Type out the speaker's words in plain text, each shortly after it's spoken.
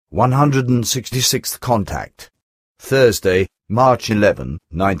166th contact. Thursday, March 11,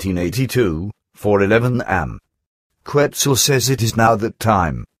 1982, 4:11 am. Quetzal says it is now that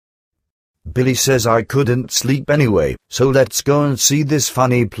time. Billy says I couldn't sleep anyway, so let's go and see this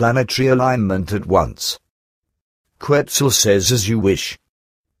funny planetary alignment at once. Quetzal says as you wish.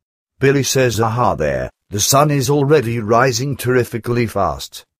 Billy says aha there, the sun is already rising terrifically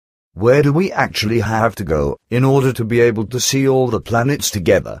fast. Where do we actually have to go in order to be able to see all the planets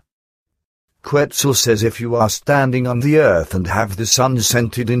together? Quetzal says if you are standing on the Earth and have the sun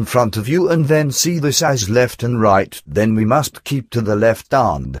centered in front of you and then see this as left and right, then we must keep to the left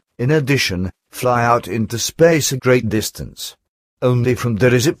and, in addition, fly out into space a great distance. Only from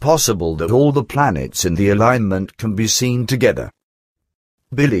there is it possible that all the planets in the alignment can be seen together.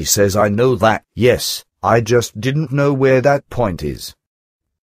 Billy says I know that, yes, I just didn't know where that point is.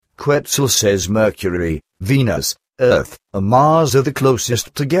 Quetzal says Mercury, Venus, Earth, and Mars are the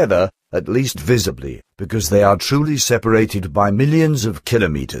closest together, at least visibly, because they are truly separated by millions of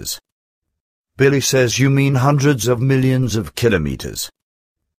kilometers. Billy says you mean hundreds of millions of kilometers.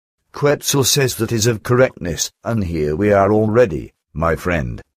 Quetzal says that is of correctness, and here we are already, my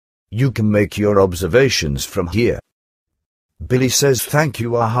friend. You can make your observations from here. Billy says thank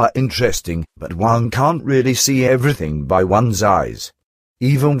you, aha, interesting, but one can't really see everything by one's eyes.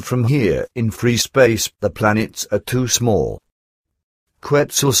 Even from here in free space, the planets are too small.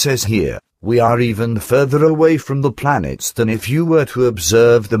 Quetzal says here, we are even further away from the planets than if you were to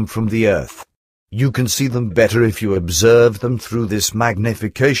observe them from the Earth. You can see them better if you observe them through this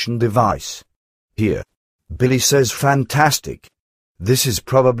magnification device. Here. Billy says fantastic. This is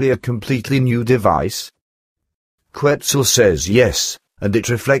probably a completely new device. Quetzal says yes, and it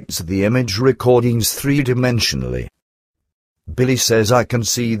reflects the image recordings three-dimensionally. Billy says I can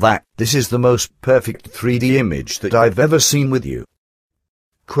see that. This is the most perfect 3D image that I've ever seen with you.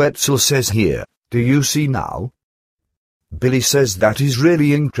 Quetzal says here, do you see now? Billy says that is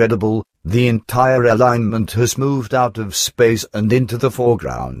really incredible, the entire alignment has moved out of space and into the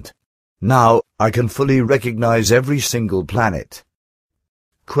foreground. Now, I can fully recognize every single planet.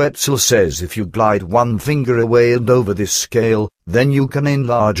 Quetzal says if you glide one finger away and over this scale, then you can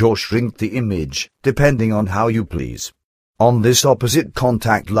enlarge or shrink the image, depending on how you please. On this opposite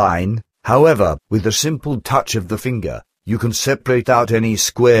contact line, however, with a simple touch of the finger, you can separate out any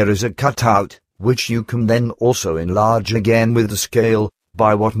square as a cutout, which you can then also enlarge again with the scale,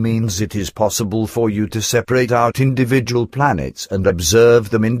 by what means it is possible for you to separate out individual planets and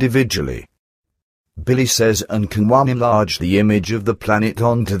observe them individually. Billy says and can one enlarge the image of the planet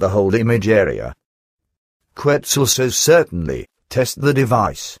onto the whole image area? Quetzal says certainly, test the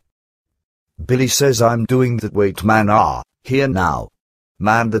device. Billy says I'm doing that, wait man, here now.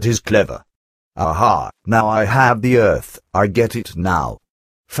 Man, that is clever. Aha, now I have the Earth, I get it now.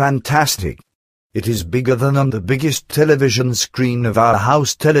 Fantastic. It is bigger than on the biggest television screen of our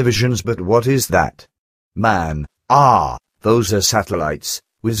house televisions, but what is that? Man, those are satellites,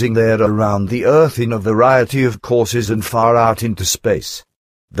 whizzing there around the Earth in a variety of courses and far out into space.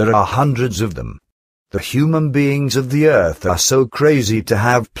 There are hundreds of them. The human beings of the Earth are so crazy to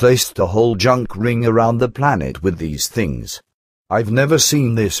have placed a whole junk ring around the planet with these things. I've never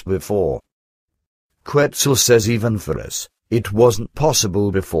seen this before. Quetzal says even for us, it wasn't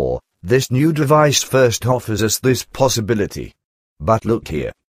possible before. This new device first offers us this possibility. But look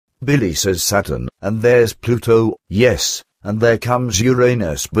here. Billy says Saturn, and there's Pluto, yes, and there comes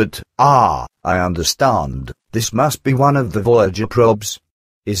Uranus, but, I understand, this must be one of the Voyager probes.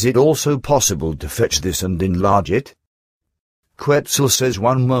 Is it also possible to fetch this and enlarge it? Quetzal says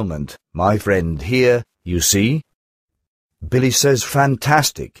one moment, my friend, here, you see? Billy says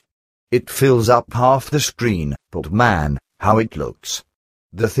fantastic. It fills up half the screen, but man, how it looks.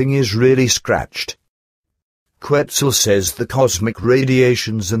 The thing is really scratched. Quetzal says the cosmic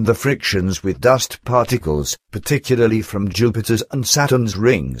radiations and the frictions with dust particles, particularly from Jupiter's and Saturn's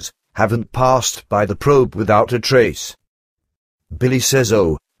rings, haven't passed by the probe without a trace. Billy says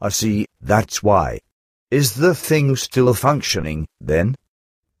oh, I see, that's why. Is the thing still functioning, then?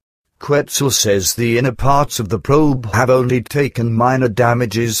 Quetzal says the inner parts of the probe have only taken minor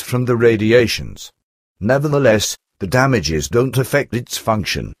damages from the radiations. Nevertheless, the damages don't affect its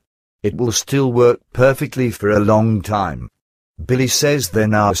function. It will still work perfectly for a long time. Billy says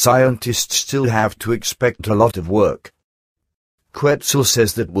then our scientists still have to expect a lot of work. Quetzal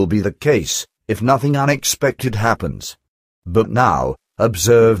says that will be the case, if nothing unexpected happens. But now,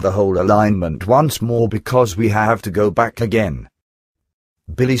 observe the whole alignment once more because we have to go back again.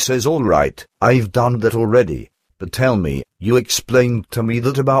 Billy says all right, I've done that already, but tell me, you explained to me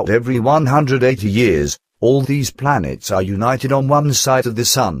that about every 180 years, all these planets are united on one side of the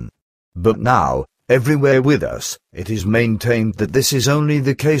Sun. But now, everywhere with us, it is maintained that this is only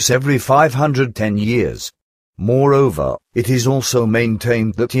the case every 510 years. Moreover, it is also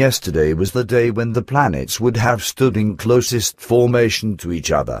maintained that yesterday was the day when the planets would have stood in closest formation to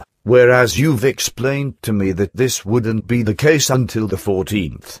each other, whereas you've explained to me that this wouldn't be the case until the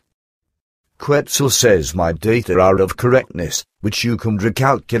 14th. Quetzal says my data are of correctness, which you can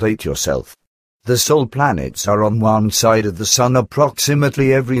recalculate yourself. The sole planets are on one side of the Sun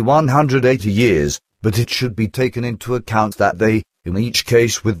approximately every 180 years, but it should be taken into account that they, in each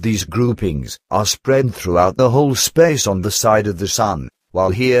case with these groupings, are spread throughout the whole space on the side of the Sun,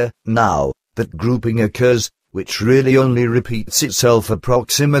 while here, now, that grouping occurs, which really only repeats itself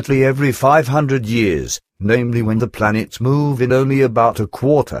approximately every 500 years, namely when the planets move in only about a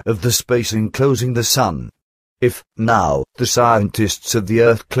quarter of the space enclosing the Sun. If, now, the scientists of the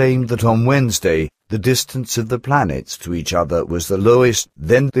Earth claimed that on Wednesday, the distance of the planets to each other was the lowest,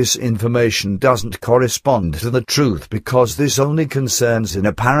 then this information doesn't correspond to the truth because this only concerns an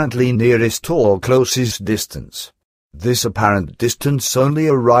apparently nearest or closest distance. This apparent distance only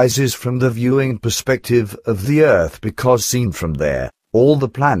arises from the viewing perspective of the Earth because seen from there, all the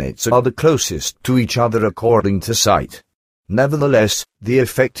planets are the closest to each other according to sight. Nevertheless, the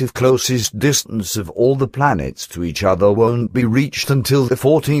effective closest distance of all the planets to each other won't be reached until the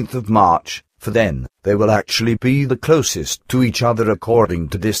 14th of March, for then, they will actually be the closest to each other according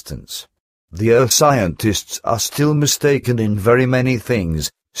to distance. The Earth scientists are still mistaken in very many things,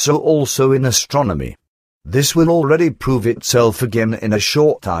 so also in astronomy. This will already prove itself again in a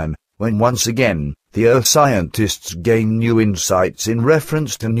short time, when once again, the Earth scientists gain new insights in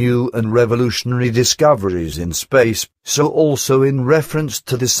reference to new and revolutionary discoveries in space, so also in reference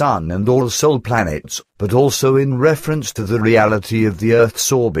to the Sun and all solar planets, but also in reference to the reality of the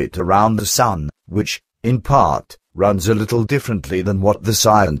Earth's orbit around the Sun, which, in part, runs a little differently than what the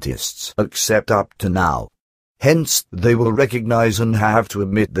scientists accept up to now. Hence, they will recognize and have to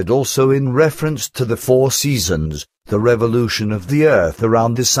admit that also in reference to the 4 seasons, the revolution of the Earth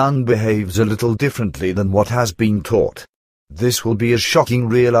around the Sun behaves a little differently than what has been taught. This will be a shocking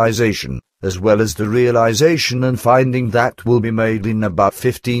realization, as well as the realization and finding that will be made in about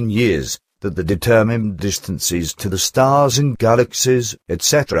 15 years, that the determined distances to the stars and galaxies,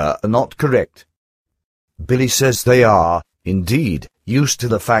 etc. are not correct. Billy says they are, indeed, used to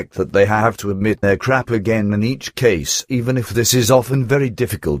the fact that they have to admit their crap again in each case, even if this is often very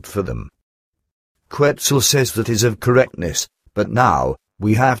difficult for them. Quetzal says that is of correctness, but now,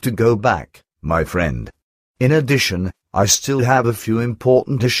 we have to go back, my friend. In addition, I still have a few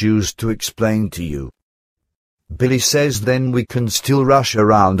important issues to explain to you. Billy says then we can still rush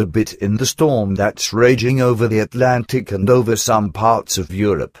around a bit in the storm that's raging over the Atlantic and over some parts of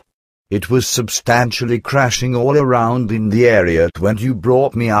Europe. It was substantially crashing all around in the area when you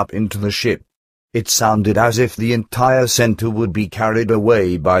brought me up into the ship. It sounded as if the entire center would be carried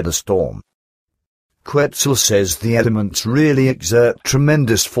away by the storm. Quetzal says the elements really exert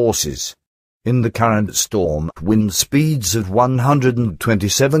tremendous forces. In the current storm, wind speeds of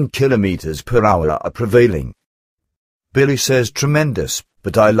 127 kilometers per hour are prevailing. Billy says tremendous,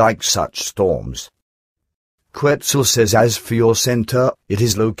 but I like such storms. Quetzal says as for your center, it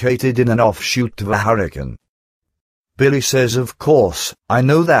is located in an offshoot of a hurricane. Billy says of course, I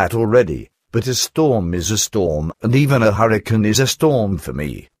know that already, but a storm is a storm and even a hurricane is a storm for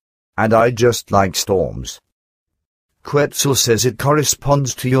me. And I just like storms. Quetzal says it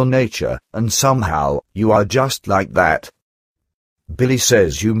corresponds to your nature, and somehow, you are just like that. Billy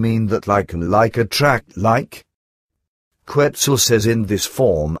says you mean that like and like attract like? Quetzal says in this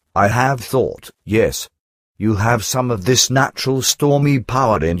form, I have thought, yes. You have some of this natural stormy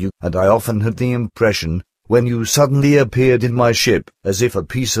power in you, and I often had the impression, when you suddenly appeared in my ship, as if a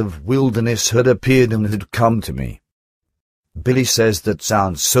piece of wilderness had appeared and had come to me. Billy says that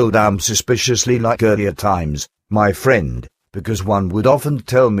sounds so damn suspiciously like earlier times, my friend, because one would often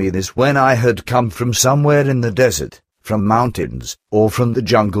tell me this when I had come from somewhere in the desert, from mountains, or from the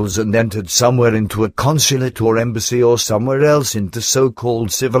jungles and entered somewhere into a consulate or embassy or somewhere else into so-called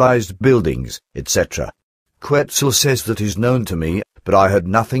civilized buildings, etc. Quetzal says that is known to me, but I had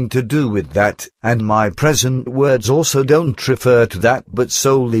nothing to do with that, and my present words also don't refer to that but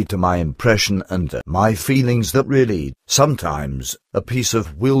solely to my impression and my feelings that really, sometimes, a piece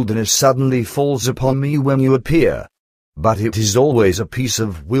of wilderness suddenly falls upon me when you appear. But it is always a piece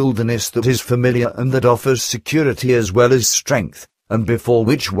of wilderness that is familiar and that offers security as well as strength, and before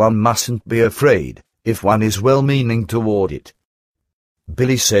which one mustn't be afraid, if one is well-meaning toward it.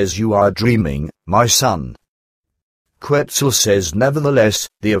 Billy says you are dreaming, my son. Quetzal says nevertheless,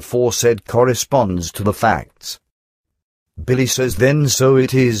 the aforesaid corresponds to the facts. Billy says then so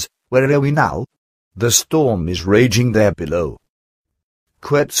it is. Where are we now? The storm is raging there below.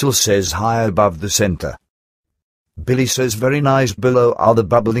 Quetzal says high above the center. Billy says very nice, below are the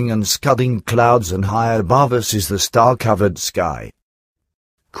bubbling and scudding clouds and high above us is the star-covered sky.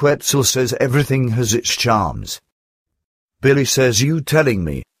 Quetzal says everything has its charms. Billy says you telling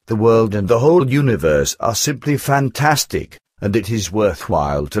me, the world and the whole universe are simply fantastic, and it is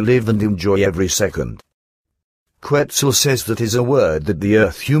worthwhile to live and enjoy every second. Quetzal says that is a word that the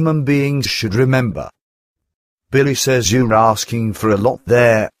Earth human beings should remember. Billy says you're asking for a lot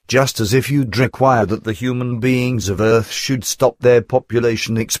there, just as if you'd require that the human beings of Earth should stop their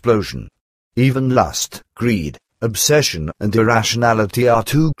population explosion. Even lust, greed, obsession and irrationality are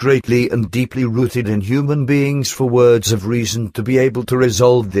too greatly and deeply rooted in human beings for words of reason to be able to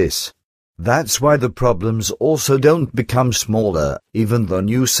resolve this. That's why the problems also don't become smaller, even though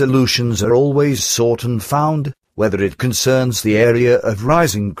new solutions are always sought and found, whether it concerns the area of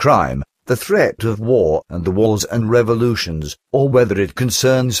rising crime, the threat of war and the wars and revolutions, or whether it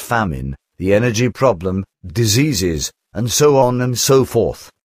concerns famine, the energy problem, diseases, and so on and so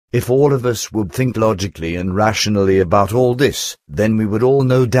forth. If all of us would think logically and rationally about all this, then we would all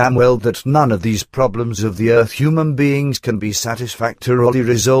know damn well that none of these problems of the Earth human beings can be satisfactorily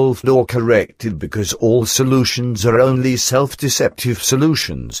resolved or corrected, because all solutions are only self-deceptive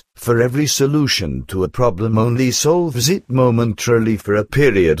solutions, for every solution to a problem only solves it momentarily for a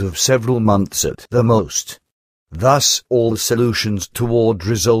period of several months at the most. Thus, all solutions toward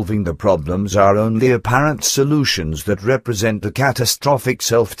resolving the problems are only apparent solutions that represent a catastrophic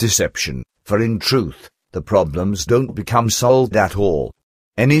self-deception, for in truth, the problems don't become solved at all.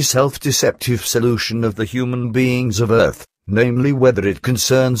 Any self-deceptive solution of the human beings of Earth, namely whether it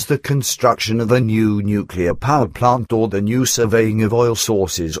concerns the construction of a new nuclear power plant or the new surveying of oil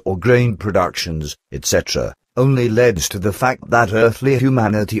sources or grain productions, etc., only leads to the fact that earthly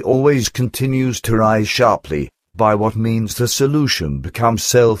humanity always continues to rise sharply, by what means the solution becomes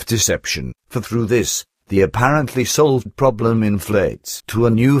self-deception, for through this, the apparently solved problem inflates to a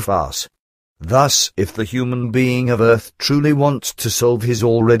new farce. Thus, if the human being of Earth truly wants to solve his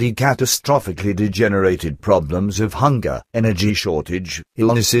already catastrophically degenerated problems of hunger, energy shortage,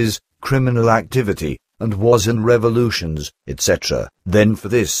 illnesses, criminal activity, and wars and revolutions, etc., then for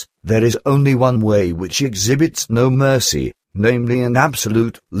this, there is only one way which exhibits no mercy, namely an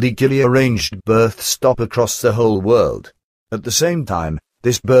absolute, legally arranged birth stop across the whole world. At the same time,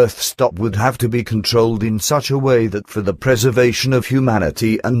 this birth stop would have to be controlled in such a way that for the preservation of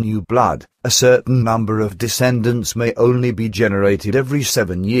humanity and new blood, a certain number of descendants may only be generated every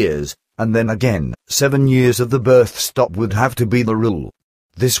 7 years, and then again, 7 years of the birth stop would have to be the rule.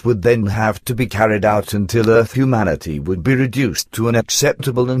 This would then have to be carried out until Earth humanity would be reduced to an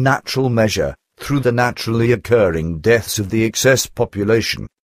acceptable and natural measure, through the naturally occurring deaths of the excess population.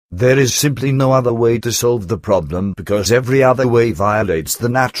 There is simply no other way to solve the problem, because every other way violates the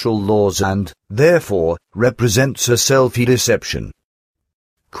natural laws and, therefore, represents a self-deception.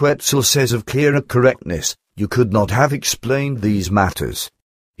 Quetzal says of clearer correctness, you could not have explained these matters.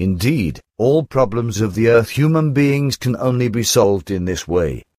 Indeed, all problems of the Earth human beings can only be solved in this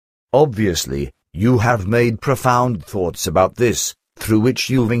way. Obviously, you have made profound thoughts about this, through which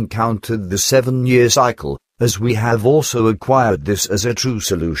you've encountered the 7-year cycle, as we have also acquired this as a true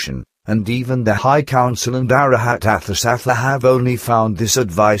solution, and even the High Council and Arahat Athersata have only found this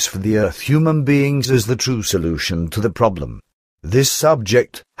advice for the Earth human beings as the true solution to the problem. This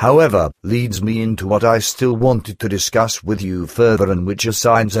subject, however, leads me into what I still wanted to discuss with you further, and which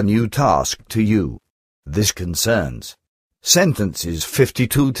assigns a new task to you. This concerns sentences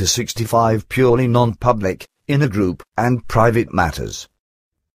 52 to 65, purely non-public, in a group, and private matters.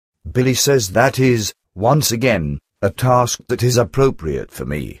 Billy says that is, once again, a task that is appropriate for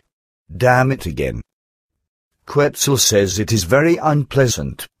me. Damn it again. Quetzal says it is very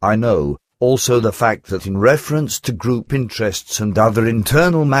unpleasant, I know, also the fact that in reference to group interests and other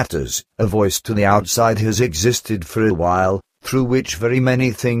internal matters, a voice to the outside has existed for a while, through which very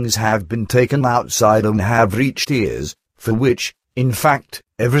many things have been taken outside and have reached ears, for which, in fact,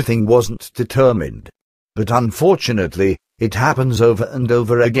 everything wasn't determined. But unfortunately, it happens over and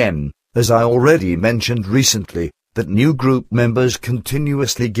over again, as I already mentioned recently, that new group members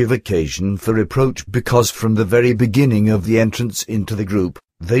continuously give occasion for reproach because from the very beginning of the entrance into the group,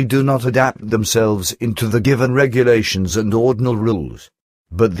 they do not adapt themselves into the given regulations and ordinal rules.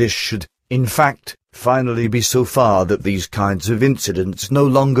 But this should, in fact, finally be so far that these kinds of incidents no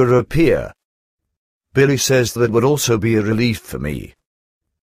longer appear. Billy says that would also be a relief for me.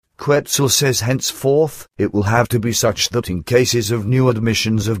 Quetzal says henceforth it will have to be such that in cases of new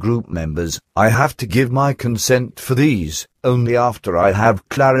admissions of group members, I have to give my consent for these, only after I have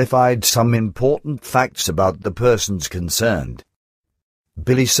clarified some important facts about the persons concerned.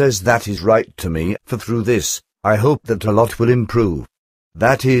 Billy says that is right to me, for through this, I hope that a lot will improve.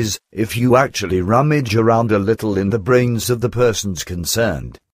 That is, if you actually rummage around a little in the brains of the persons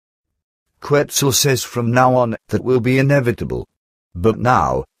concerned. Quetzal says from now on that will be inevitable. But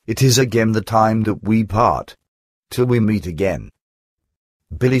now, it is again the time that we part. Till we meet again.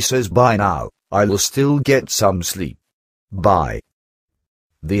 Billy says bye now, I will still get some sleep. Bye.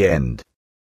 The end.